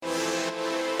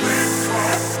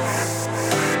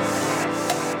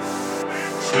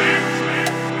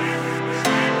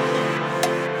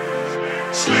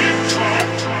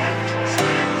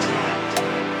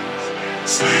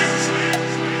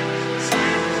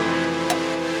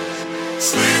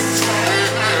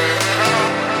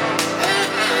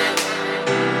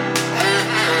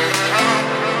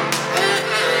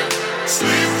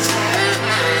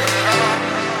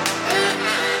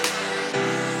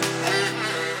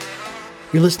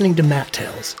You're listening to Matt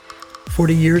Tales,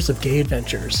 40 Years of Gay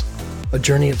Adventures, a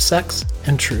journey of sex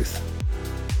and truth.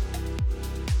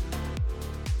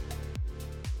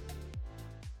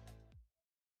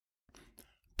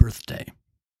 Birthday.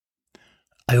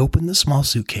 I open the small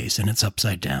suitcase and it's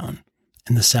upside down,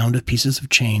 and the sound of pieces of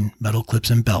chain, metal clips,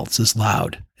 and belts is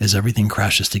loud as everything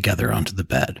crashes together onto the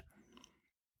bed.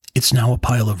 It's now a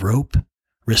pile of rope,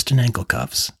 wrist and ankle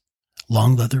cuffs,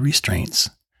 long leather restraints,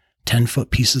 10-foot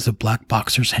pieces of black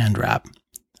boxer's hand wrap,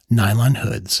 nylon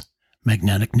hoods,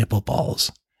 magnetic nipple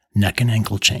balls, neck and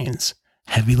ankle chains,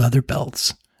 heavy leather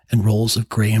belts, and rolls of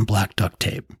gray and black duct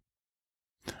tape.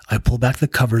 I pull back the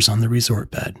covers on the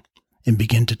resort bed and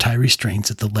begin to tie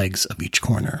restraints at the legs of each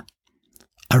corner.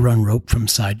 I run rope from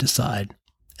side to side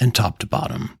and top to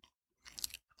bottom.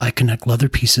 I connect leather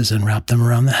pieces and wrap them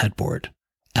around the headboard,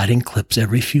 adding clips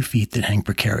every few feet that hang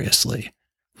precariously.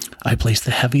 I place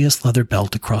the heaviest leather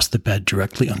belt across the bed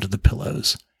directly under the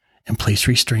pillows and place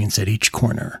restraints at each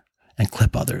corner and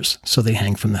clip others so they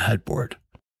hang from the headboard.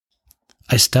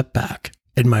 I step back,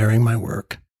 admiring my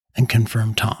work, and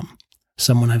confirm Tom,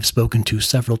 someone I've spoken to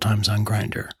several times on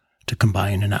Grindr, to come by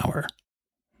in an hour.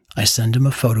 I send him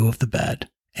a photo of the bed,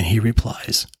 and he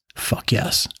replies, "Fuck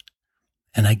yes."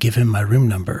 And I give him my room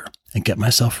number and get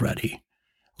myself ready,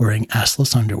 wearing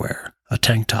assless underwear, a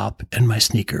tank top, and my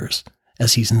sneakers,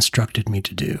 as he's instructed me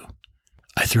to do.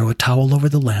 I throw a towel over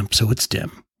the lamp so it's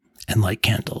dim, and light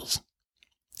candles.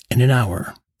 In an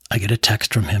hour, I get a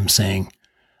text from him saying,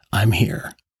 "I'm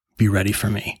here. Be ready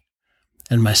for me."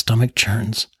 And my stomach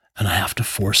churns, and I have to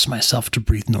force myself to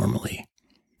breathe normally.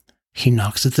 He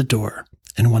knocks at the door,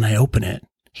 and when I open it,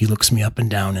 he looks me up and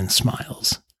down and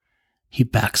smiles. He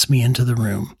backs me into the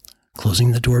room,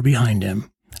 closing the door behind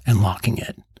him and locking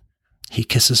it. He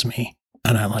kisses me,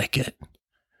 and I like it.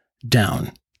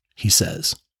 "Down," he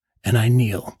says, and I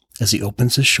kneel as he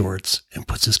opens his shorts and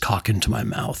puts his cock into my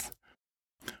mouth.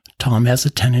 Tom has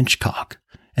a 10-inch cock,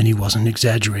 and he wasn't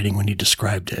exaggerating when he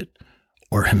described it,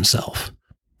 or himself.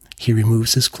 He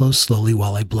removes his clothes slowly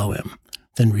while I blow him,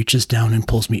 then reaches down and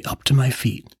pulls me up to my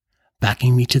feet,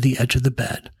 backing me to the edge of the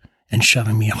bed and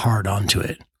shoving me hard onto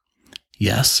it.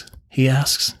 "Yes?" he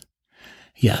asks.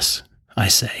 "Yes," I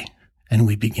say, and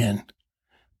we begin.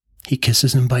 He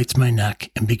kisses and bites my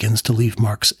neck and begins to leave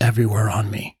marks everywhere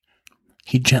on me.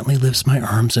 He gently lifts my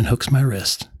arms and hooks my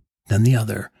wrist, then the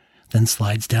other, then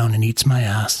slides down and eats my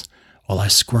ass while I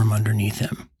squirm underneath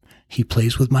him. He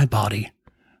plays with my body,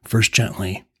 first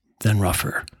gently, then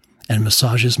rougher, and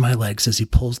massages my legs as he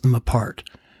pulls them apart,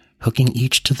 hooking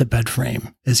each to the bed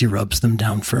frame as he rubs them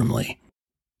down firmly.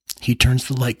 He turns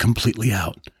the light completely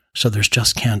out, so there's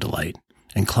just candlelight,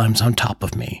 and climbs on top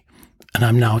of me, and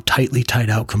I'm now tightly tied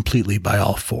out completely by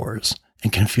all fours,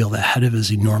 and can feel the head of his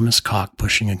enormous cock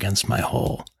pushing against my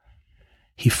hole.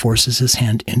 He forces his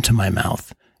hand into my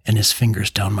mouth, and his fingers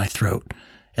down my throat,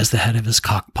 as the head of his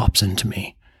cock pops into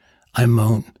me. I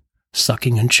moan,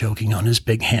 sucking and choking on his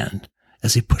big hand,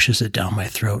 as he pushes it down my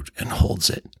throat and holds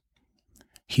it.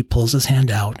 He pulls his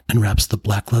hand out and wraps the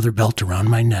black leather belt around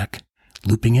my neck,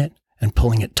 looping it and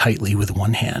pulling it tightly with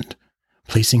one hand,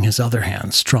 placing his other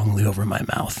hand strongly over my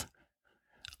mouth.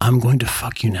 "I'm going to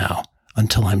fuck you now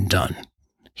until I'm done,"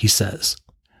 he says,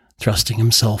 thrusting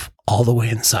himself all the way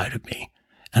inside of me,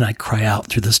 and I cry out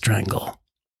through the strangle.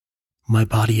 My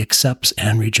body accepts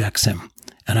and rejects him,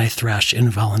 and I thrash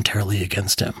involuntarily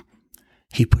against him.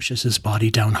 He pushes his body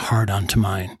down hard onto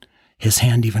mine, his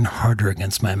hand even harder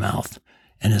against my mouth,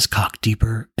 and his cock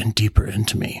deeper and deeper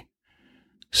into me.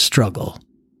 "Struggle,"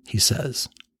 he says,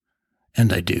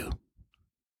 and I do.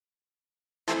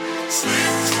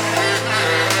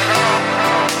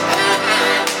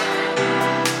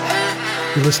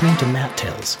 You're listening to Matt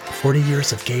Tales, 40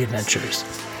 Years of Gay Adventures,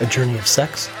 a journey of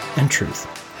sex and truth.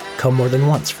 Come more than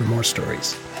once for more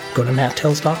stories. Go to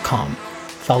matttales.com,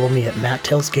 follow me at Matt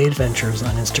Tales Gay Adventures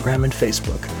on Instagram and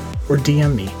Facebook, or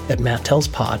DM me at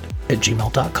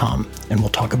mattalespod@gmail.com, and we'll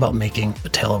talk about making a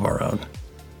tale of our own.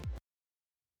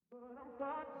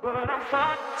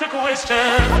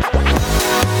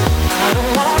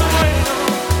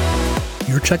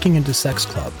 You're checking into Sex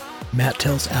Club, Matt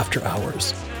Tales After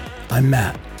Hours. I'm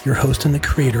Matt, your host and the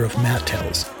creator of Matt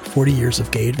Tales, 40 Years of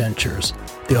Gay Adventures,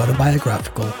 the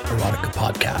autobiographical erotica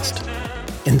podcast.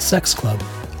 In Sex Club,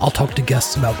 I'll talk to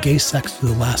guests about gay sex through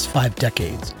the last 5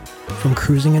 decades, from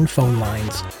cruising in phone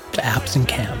lines to apps and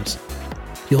cams.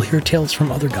 You'll hear tales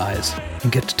from other guys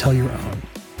and get to tell your own.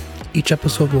 Each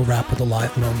episode will wrap with a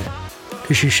live moment,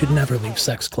 because you should never leave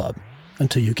Sex Club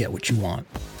until you get what you want.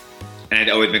 And I'd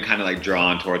always been kind of like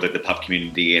drawn towards like the pup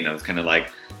community, and I was kind of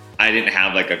like, I didn't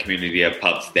have like a community of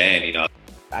pups then, you know.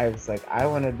 I was like, I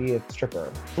want to be a stripper.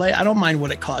 Like, I don't mind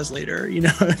what it caused later, you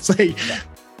know. It's like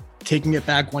taking it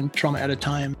back one trauma at a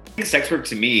time. I think sex work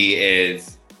to me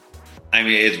is, I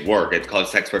mean, it's work. It's called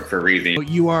sex work for a reason.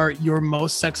 You are your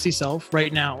most sexy self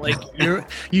right now. Like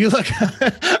you look.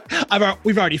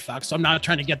 We've already fucked, so I'm not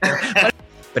trying to get there.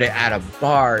 But at a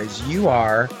bars, you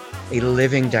are a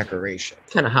living decoration.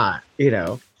 Kind of hot, you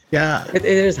know. Yeah, it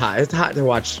is hot. It's hot to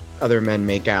watch other men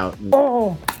make out.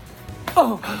 Oh.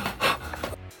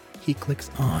 He clicks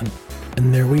on,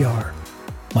 and there we are.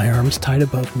 My arms tied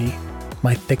above me,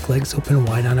 my thick legs open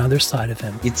wide on either side of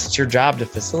him. It's your job to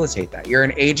facilitate that. You're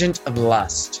an agent of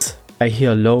lust. I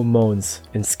hear low moans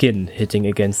and skin hitting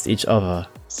against each other.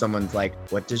 Someone's like,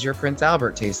 what does your Prince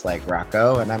Albert taste like,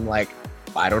 Rocco? And I'm like,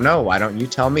 I don't know. Why don't you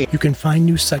tell me? You can find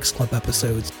new Sex Club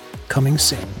episodes coming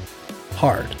soon,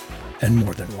 hard, and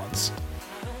more than once.